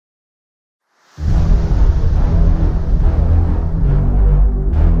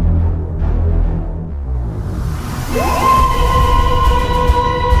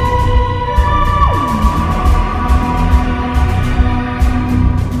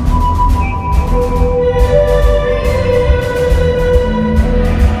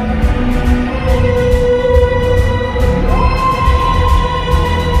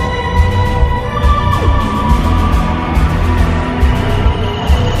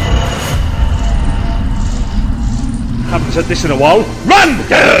Haven't said this in a while. Run!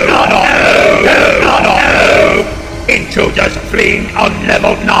 Intruders fleeing on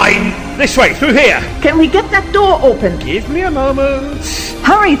level 9. This way, through here. Can we get that door open? Give me a moment.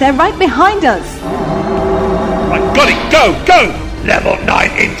 Hurry, they're right behind us. Right, got it. Go! Level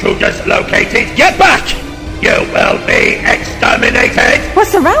 9 intruders located. Get back! You will be exterminated. We're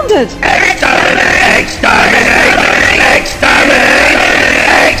surrounded. Exterminate!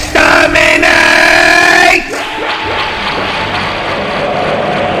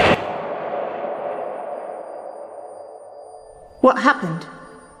 What happened?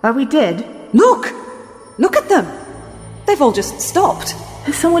 Are we dead? Look! Look at them! They've all just stopped.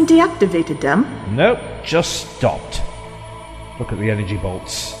 Has someone deactivated them? Nope, just stopped. Look at the energy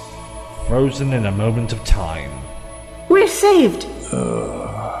bolts. Frozen in a moment of time. We're saved.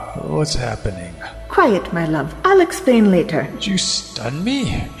 What's happening? Quiet, my love. I'll explain later. Did you stun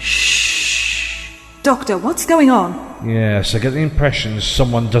me? Shh! Doctor, what's going on? Yes, I get the impression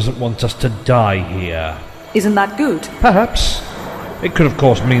someone doesn't want us to die here. Isn't that good? Perhaps. It could of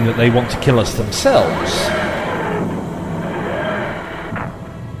course mean that they want to kill us themselves.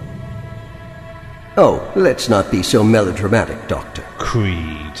 Oh, let's not be so melodramatic, Doctor.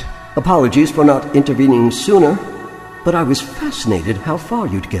 Creed. Apologies for not intervening sooner, but I was fascinated how far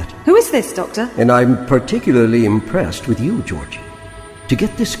you'd get. Who is this, Doctor? And I'm particularly impressed with you, Georgie. To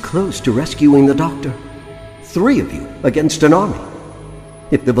get this close to rescuing the Doctor. 3 of you against an army.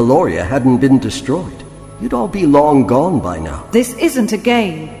 If the Valoria hadn't been destroyed, you'd all be long gone by now. This isn't a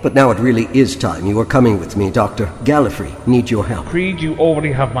game. But now it really is time you were coming with me, Doctor. Gallifrey needs your help. Creed, you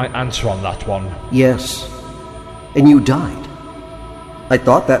already have my answer on that one. Yes. And you died. I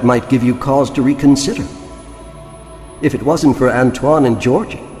thought that might give you cause to reconsider. If it wasn't for Antoine and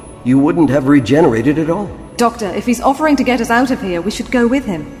Georgie, you wouldn't have regenerated at all. Doctor, if he's offering to get us out of here, we should go with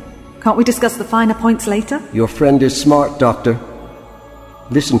him. Can't we discuss the finer points later? Your friend is smart, Doctor.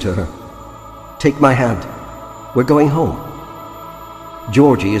 Listen to her. Take my hand. We're going home.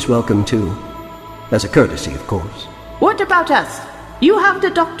 Georgie is welcome too. As a courtesy, of course. What about us? You have the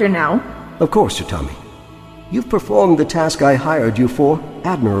Doctor now. Of course, Sir Tommy. You've performed the task I hired you for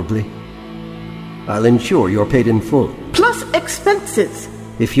admirably. I'll ensure you're paid in full. Plus expenses.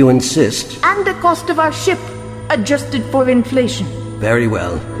 If you insist. And the cost of our ship, adjusted for inflation. Very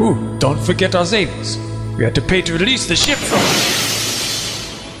well. Ooh, don't forget our savings. We had to pay to release the ship from...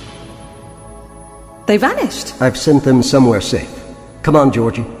 They vanished. I've sent them somewhere safe. Come on,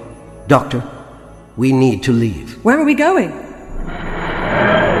 Georgie. Doctor, we need to leave. Where are we going?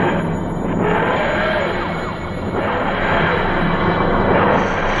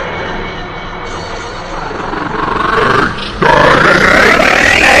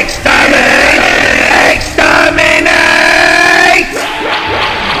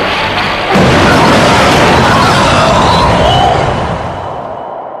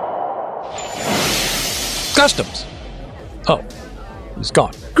 Customs. Oh, he's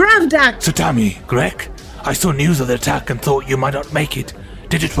gone. Gravdak! Satami, Greg, I saw news of the attack and thought you might not make it.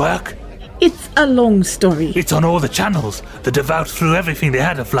 Did it work? It's a long story. It's on all the channels. The Devout threw everything they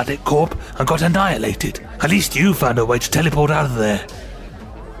had at Vladek Corp and got annihilated. At least you found a way to teleport out of there.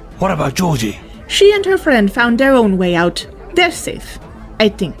 What about Georgie? She and her friend found their own way out. They're safe, I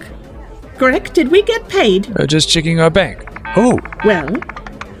think. Greg, did we get paid? Just checking our bank. Oh, Well,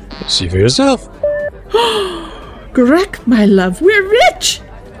 see for yourself. Greg, my love, we're rich!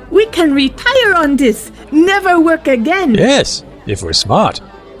 We can retire on this, never work again. Yes, if we're smart.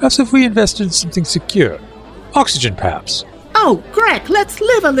 Perhaps if we invest in something secure. Oxygen, perhaps. Oh, Greg, let's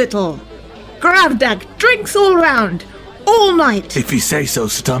live a little. Gravdak, drinks all round, all night. If you say so,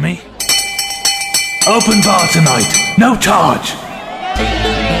 Satami. Open bar tonight, no charge.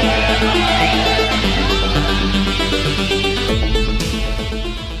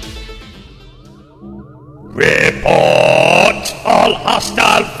 Report! All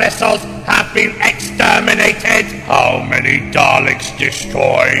hostile vessels have been exterminated. How many Daleks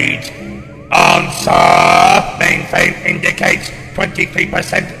destroyed? Answer! Mainframe indicates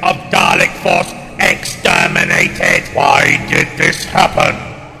 23% of Dalek force exterminated. Why did this happen?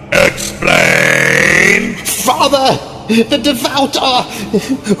 Explain! Father! The Devout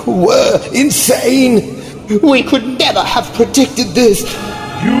were insane! We could never have predicted this!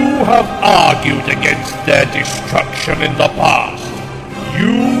 You have argued against their destruction in the past.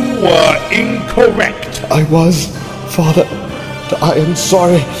 You were incorrect. I was, Father. I am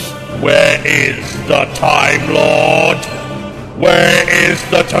sorry. Where is the Time Lord? Where is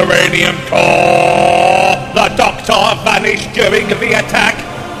the Terranium Core? The Doctor vanished during the attack.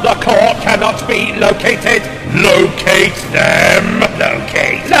 The core cannot be located. Locate them.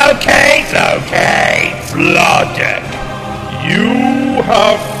 Locate. Vladek.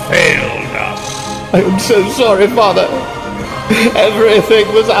 failed us. I am so sorry, Father. Everything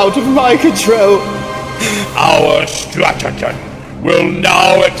was out of my control. Our stratagem will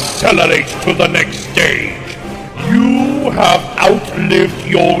now accelerate to the next stage. You have outlived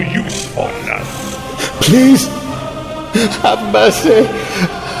your usefulness. Please, have mercy.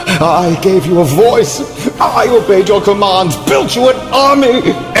 I gave you a voice. I obeyed your commands, built you an army.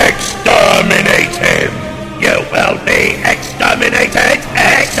 Exterminate him! You will be exterminated!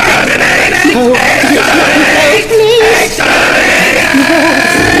 Exterminate! Exterminate! Exterminate!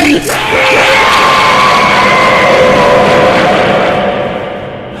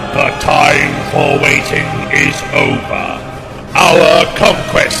 The time for waiting is over. Our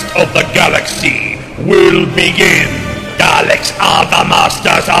conquest of the galaxy will begin. Daleks are the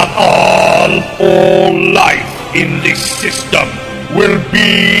masters of all. All life in this system will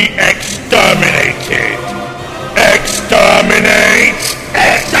be exterminated. Exterminate!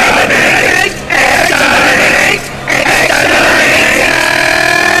 Exterminate! Exterminate! Exterminate!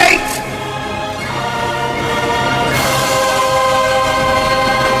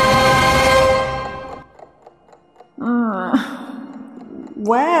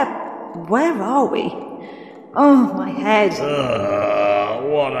 Where are we? Oh, my head.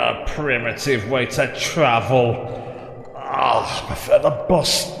 What a primitive way to travel. I prefer the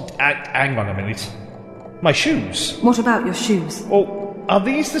bus. Hang on a minute. My shoes. What about your shoes? Oh, are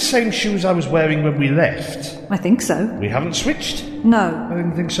these the same shoes I was wearing when we left? I think so. We haven't switched? No. I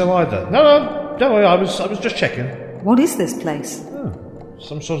didn't think so either. No, don't worry, I was just checking. What is this place?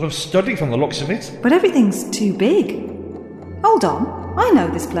 Some sort of study from the looks of it. But everything's too big. Hold on, I know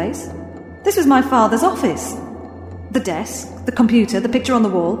this place. This was my father's office. The desk, the computer, the picture on the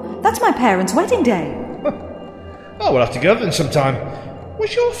wall. That's my parents' wedding day. Oh, we'll have to go then sometime.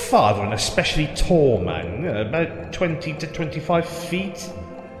 Was your father an especially tall man? About 20 to 25 feet?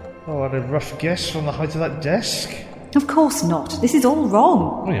 Oh, I had a rough guess from the height of that desk. Of course not. This is all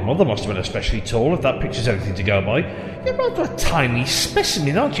wrong. Well, your mother must have been especially tall, if that picture's anything to go by. You're rather a tiny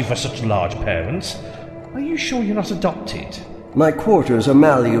specimen, aren't you, for such large parents? Are you sure you're not adopted? My quarters are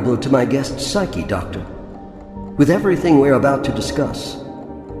malleable to my guest's psyche, Doctor. With everything we're about to discuss,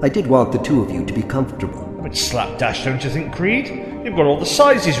 I did want the two of you to be comfortable. A bit slapdash, don't you think, Creed? You've got all the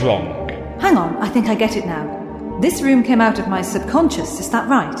sizes wrong. Hang on, I think I get it now. This room came out of my subconscious, is that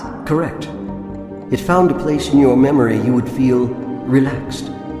right? Correct. It found a place in your memory you would feel relaxed.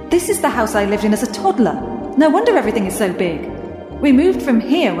 This is the house I lived in as a toddler. No wonder everything is so big. We moved from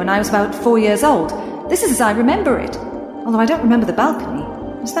here when I was about 4 years old. This is as I remember it. Although I don't remember the balcony.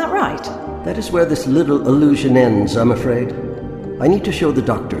 Is that right? That is where this little illusion ends, I'm afraid. I need to show the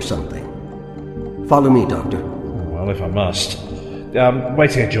doctor something. Follow me, Doctor. Well, if I must.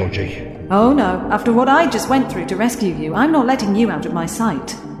 Wait here, Georgie. Oh no, after what I just went through to rescue you, I'm not letting you out of my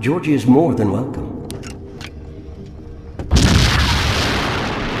sight. Georgie is more than welcome.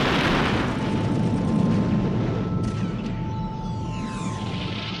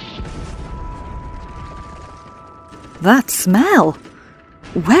 That smell!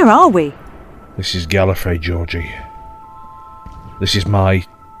 Where are we? This is Gallifrey, Georgie. This is my...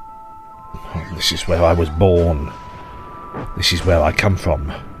 This is where I was born. This is where I come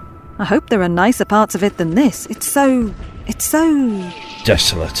from. I hope there are nicer parts of it than this. It's so...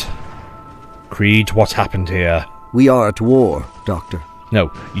 Desolate. Creed, what happened here? We are at war, Doctor.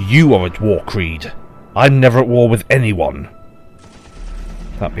 No, you are at war, Creed. I'm never at war with anyone.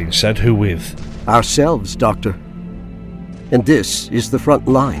 That being said, who with? Ourselves, Doctor. And this is the front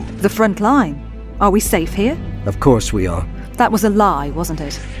line. The front line? Are we safe here? Of course we are. That was a lie, wasn't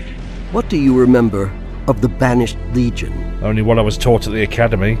it? What do you remember of the Banished Legion? Only what I was taught at the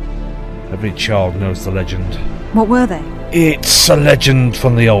academy. Every child knows the legend. What were they? It's a legend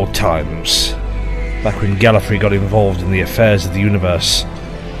from the old times. Back when Gallifrey got involved in the affairs of the universe,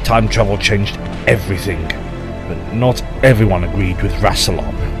 time travel changed everything. But not everyone agreed with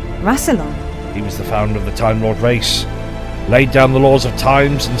Rassilon. Rassilon? He was the founder of the Time Lord race, laid down the laws of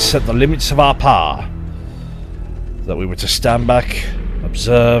times and set the limits of our power. That we were to stand back,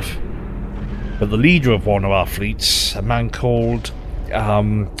 observe. But the leader of one of our fleets, a man called...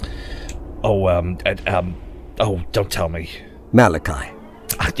 don't tell me. Malachi.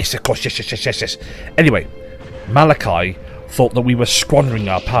 Yes, of course, yes. Anyway, Malachi thought that we were squandering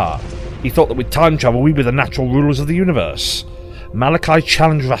our power. He thought that with time travel we were the natural rulers of the universe. Malachi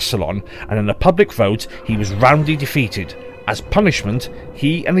challenged Rassilon, and in a public vote he was roundly defeated. As punishment,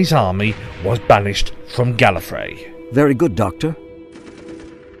 he and his army was banished from Gallifrey. Very good, Doctor.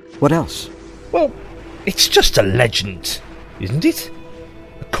 What else? Well, it's just a legend, isn't it?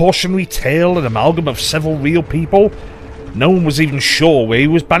 A cautionary tale, an amalgam of several real people. No one was even sure where he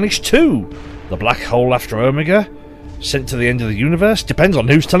was banished to. The black hole after Omega? Sent to the end of the universe? Depends on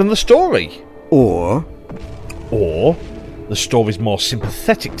who's telling the story. Or the story's more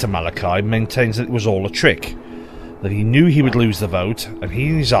sympathetic to Malachi, maintains that it was all a trick. That he knew he would lose the vote, and he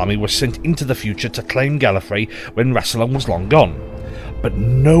and his army were sent into the future to claim Gallifrey when Rassilon was long gone. But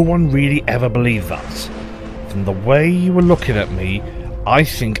no one really ever believed that. From the way you were looking at me, I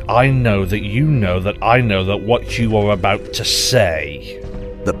think I know that you know that I know that what you are about to say.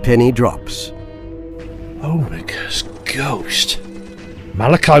 the penny drops. Omega's ghost.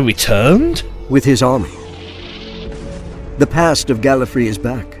 Malachi returned? With his army. The past of Gallifrey is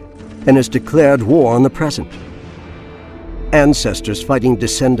back, and has declared war on the present. Ancestors fighting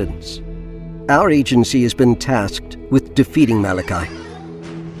descendants. Our agency has been tasked with defeating Malachi,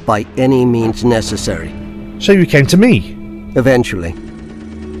 by any means necessary. So you came to me? Eventually.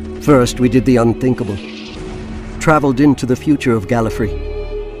 First, we did the unthinkable. Traveled into the future of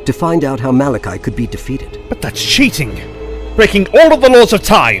Gallifrey, to find out how Malachi could be defeated. But that's cheating! Breaking all of the laws of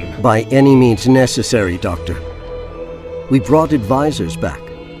time! By any means necessary, Doctor. We brought advisors back,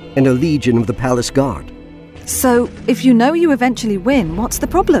 and a legion of the Palace Guard. So, if you know you eventually win, what's the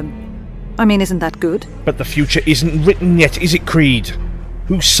problem? I mean, isn't that good? But the future isn't written yet, is it, Creed?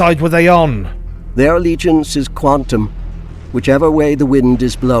 Whose side were they on? Their allegiance is quantum, whichever way the wind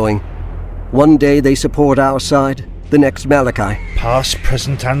is blowing. One day they support our side, the next Malachi. Past,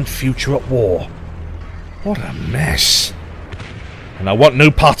 present, and future at war. What a mess. And I want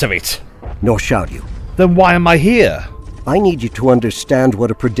no part of it. Nor shall you. Then why am I here? I need you to understand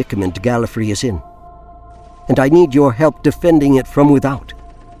what a predicament Gallifrey is in. And I need your help defending it from without.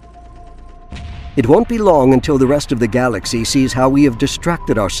 It won't be long until the rest of the galaxy sees how we have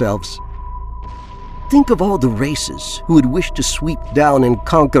distracted ourselves. Think of all the races who would wish to sweep down and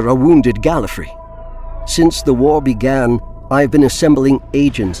conquer a wounded Gallifrey. Since the war began, I have been assembling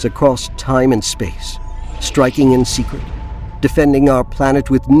agents across time and space, striking in secret, defending our planet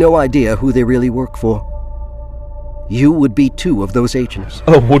with no idea who they really work for. You would be two of those agents.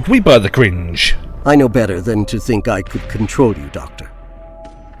 Oh, would we, by the cringe? I know better than to think I could control you, Doctor.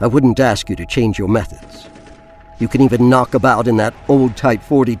 I wouldn't ask you to change your methods. You can even knock about in that old Type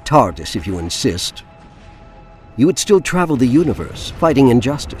 40 TARDIS if you insist. You would still travel the universe, fighting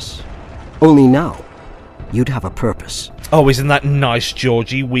injustice. Only now, you'd have a purpose. Oh, isn't that nice,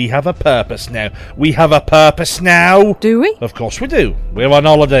 Georgie? We have a purpose now. We have a purpose now. Do we? Of course we do. We're on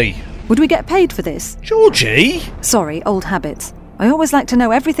holiday. Would we get paid for this? Georgie? Sorry, old habits. I always like to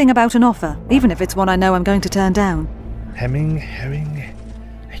know everything about an offer, even if it's one I know I'm going to turn down. Hemming, herring,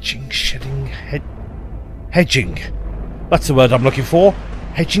 hedging, shedding, hedging. That's the word I'm looking for.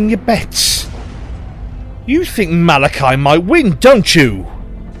 Hedging your bets. You think Malachi might win, don't you?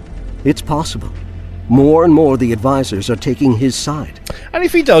 It's possible. More and more the advisors are taking his side. And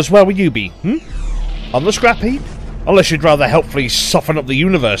if he does, where will you be? On the scrap heap? Unless you'd rather helpfully soften up the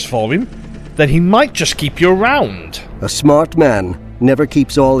universe for him, then he might just keep you around. A smart man never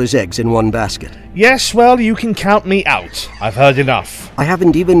keeps all his eggs in one basket. Yes, well, you can count me out. I've heard enough. I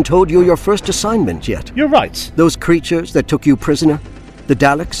haven't even told you your first assignment yet. You're right. Those creatures that took you prisoner, the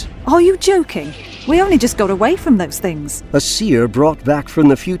Daleks. Are you joking? We only just got away from those things. A seer brought back from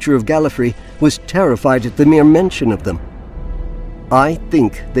the future of Gallifrey was terrified at the mere mention of them. I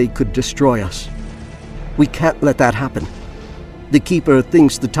think they could destroy us. We can't let that happen. The Keeper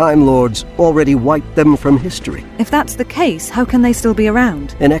thinks the Time Lords already wiped them from history. If that's the case, how can they still be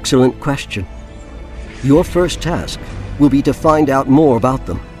around? An excellent question. Your first task will be to find out more about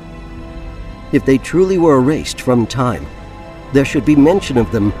them. If they truly were erased from time, there should be mention of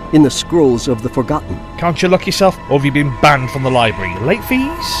them in the scrolls of the Forgotten. Can't you look yourself, or have you been banned from the library? Late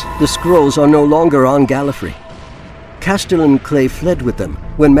fees? The scrolls are no longer on Gallifrey. Castellan Clay fled with them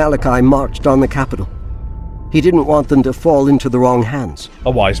when Malachi marched on the capital. He didn't want them to fall into the wrong hands.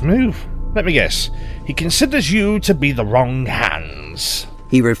 A wise move. Let me guess. He considers you to be the wrong hands.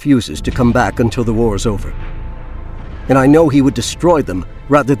 He refuses to come back until the war's over. And I know he would destroy them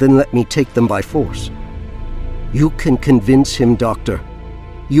rather than let me take them by force. You can convince him, Doctor.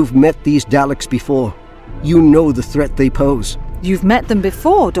 You've met these Daleks before. You know the threat they pose. You've met them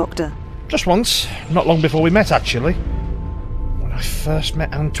before, Doctor? Just once. Not long before we met, actually. When I first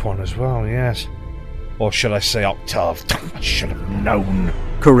met Antoine as well, yes. Or should I say Octave? I should have known.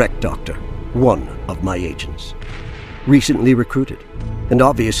 Correct, Doctor. One of my agents. Recently recruited. And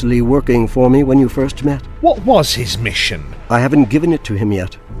obviously working for me when you first met. What was his mission? I haven't given it to him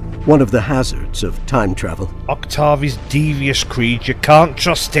yet. One of the hazards of time travel. Octave is devious, Creed. You can't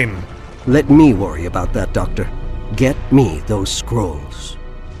trust him. Let me worry about that, Doctor. Get me those scrolls.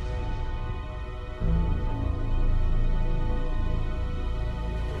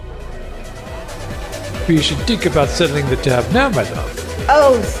 maybe you should think about settling the tab now, my love.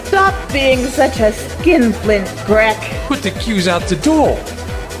 Oh, stop being such a skinflint, Greg. Put the cues out the door.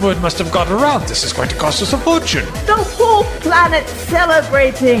 Word must have got around. This is going to cost us a fortune. The whole planet's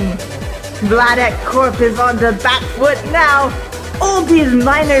celebrating. Vladek Corp is on the back foot now. All these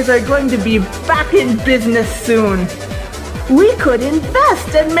miners are going to be back in business soon. We could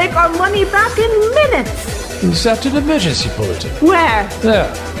invest and make our money back in minutes. Is that an emergency bulletin? Where? There,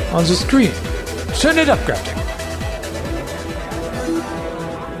 on the screen. Turn it up, Captain.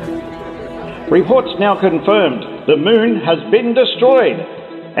 Reports now confirmed. The moon has been destroyed.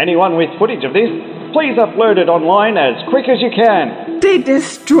 Anyone with footage of this, please upload it online as quick as you can. They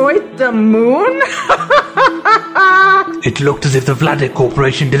destroyed the moon? It looked as if the Vladek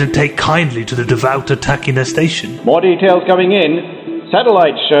Corporation didn't take kindly to the devout attacking their station. More details coming in.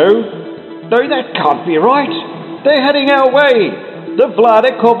 Satellites show... No, that can't be right. They're heading our way. The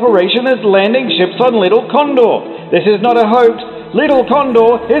Vladek Corporation is landing ships on Little Kondor. This is not a hoax. Little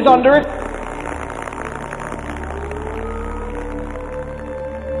Kondor is under it.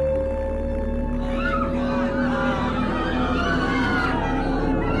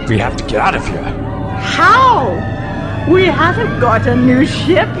 We have to get out of here. How? We haven't got a new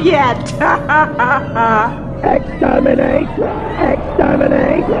ship yet. Exterminate!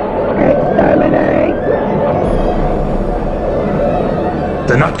 Exterminate! Exterminate!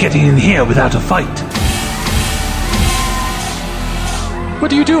 They're not getting in here without a fight.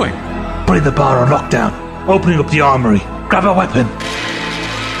 What are you doing? Putting the bar on lockdown. Opening up the armory. Grab a weapon.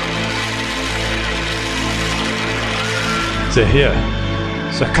 They're here.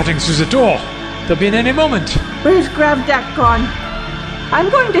 They're cutting through the door. They'll be in any moment. Where's Vladek gone? I'm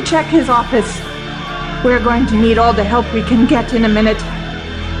going to check his office. We're going to need all the help we can get in a minute.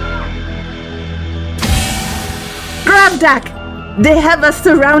 Vladek! They have us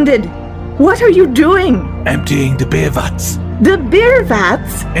surrounded. What are you doing? Emptying the beer vats. The beer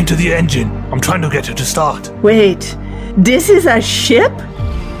vats? Into the engine. I'm trying to get her to start. Wait, this is a ship?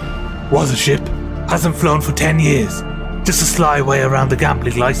 Was a ship. Hasn't flown for 10 years. Just a sly way around the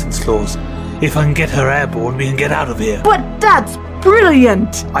gambling license laws. If I can get her airborne, we can get out of here. But that's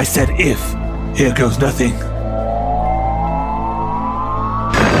brilliant! I said if. Here goes nothing.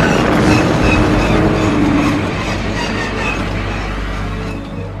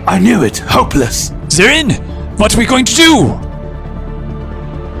 I knew it. Hopeless. They're in! What are we going to do?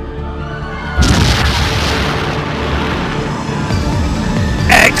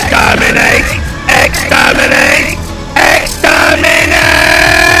 Exterminate! Exterminate! Exterminate!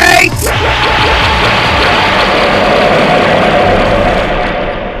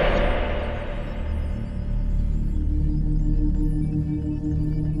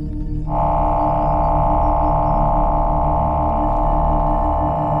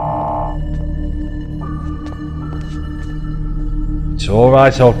 It's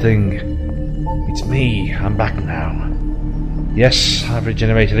alright, old thing. It's me. I'm back now. Yes, I've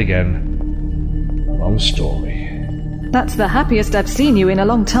regenerated again. Long story. That's the happiest I've seen you in a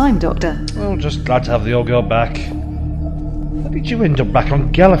long time, Doctor. Well, just glad to have the old girl back. How did you end up back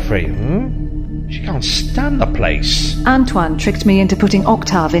on Gallifrey, She can't stand the place. Antoine tricked me into putting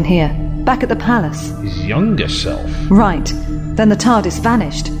Octave in here, back at the palace. His younger self. Right. Then the TARDIS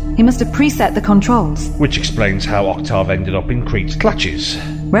vanished. He must have preset the controls. Which explains how Octave ended up in Creed's clutches.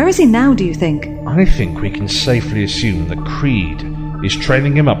 Where is he now, do you think? I think we can safely assume that Creed is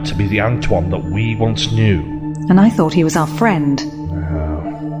training him up to be the Antoine that we once knew. And I thought he was our friend.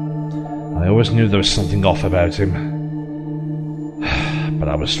 Oh. I always knew there was something off about him. But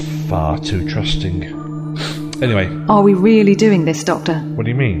I was far too trusting. Anyway. Are we really doing this, Doctor? What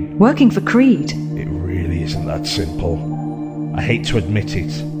do you mean? Working for Creed. It really isn't that simple. I hate to admit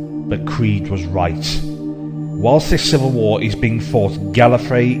it, but Creed was right. Whilst this civil war is being fought,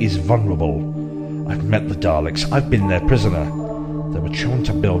 Gallifrey is vulnerable. I've met the Daleks. I've been their prisoner. They were trying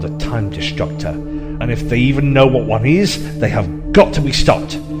to build a time destructor, and if they even know what one is, they have got to be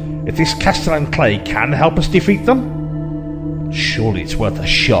stopped. If this Castellan clay can help us defeat them, surely it's worth a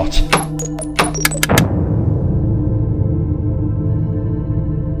shot.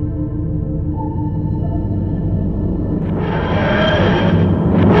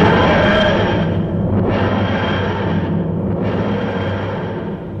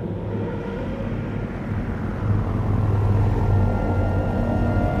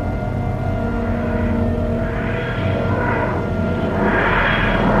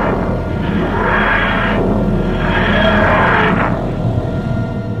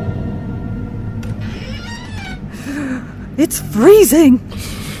 It's freezing!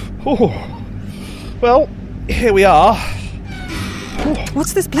 Oh. Well, here we are.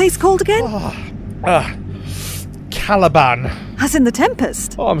 What's this place called again? Caliban. As in the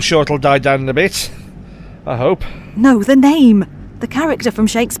Tempest? Oh, I'm sure it'll die down in a bit. I hope. No, the name. The character from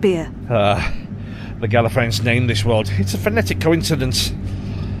Shakespeare. The Gallifreyan's named this world. It's a phonetic coincidence.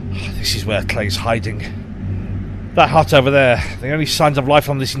 This is where Clay's hiding. That hut over there, the only signs of life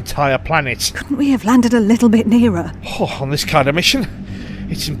on this entire planet. Couldn't we have landed a little bit nearer? Oh, on this kind of mission,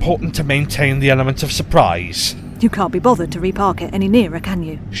 it's important to maintain the element of surprise. You can't be bothered to repark it any nearer, can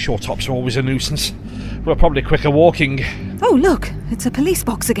you? Short hops are always a nuisance. We're probably quicker walking. Oh, look, it's a police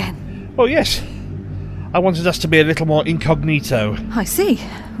box again. Oh, yes. I wanted us to be a little more incognito. I see.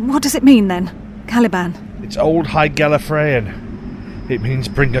 What does it mean, then? Caliban. It's Old High Gallifreyan. It means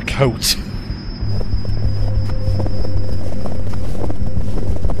bring a coat.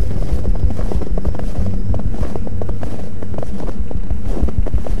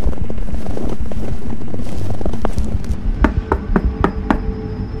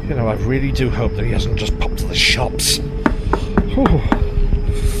 You know, I really do hope that he hasn't just popped to the shops.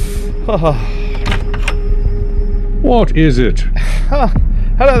 What is it?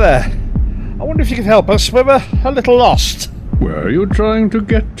 Hello there. I wonder if you could help us. We're a little lost. Where are you trying to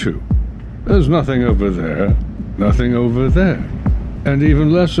get to? There's nothing over there, nothing over there, and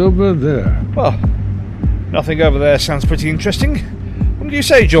even less over there. Well, nothing over there sounds pretty interesting. What do you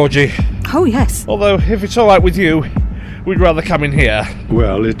say, Georgie? Oh, yes. Although, if it's all right with you, we'd rather come in here.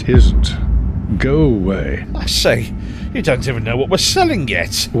 Well, it isn't. Go away. I say, you don't even know what we're selling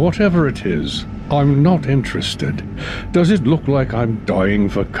yet. Whatever it is, I'm not interested. Does it look like I'm dying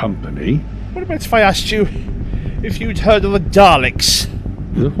for company? What about if I asked you if you'd heard of the Daleks?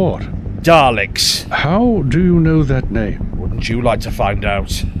 The what? Daleks. How do you know that name? Wouldn't you like to find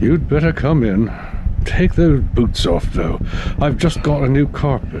out? You'd better come in. Take those boots off, though. I've just got a new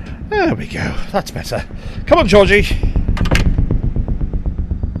carpet. There we go. That's better. Come on, Georgie.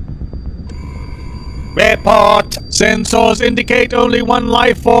 Report! Sensors indicate only one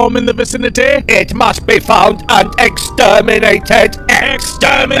life form in the vicinity. It must be found and exterminated.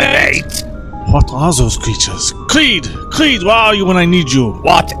 Exterminate! What are those creatures? Creed! Creed, where are you when I need you?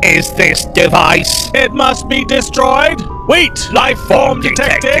 What is this device? It must be destroyed. Wait! Life form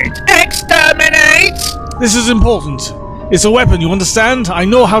detected. Exterminate! This is important. It's a weapon, you understand? I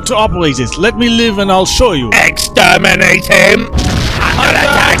know how to operate it. Let me live and I'll show you. Exterminate him! Under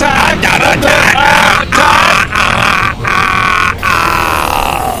attack! Under attack!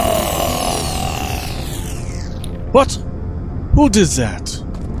 What? Who did that?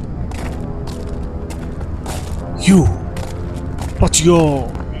 You. But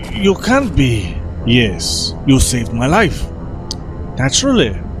you can't be. Yes, you saved my life.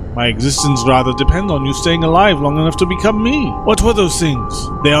 Naturally. My existence rather depend on you staying alive long enough to become me. What were those things?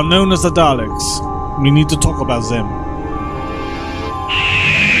 They are known as the Daleks. We need to talk about them.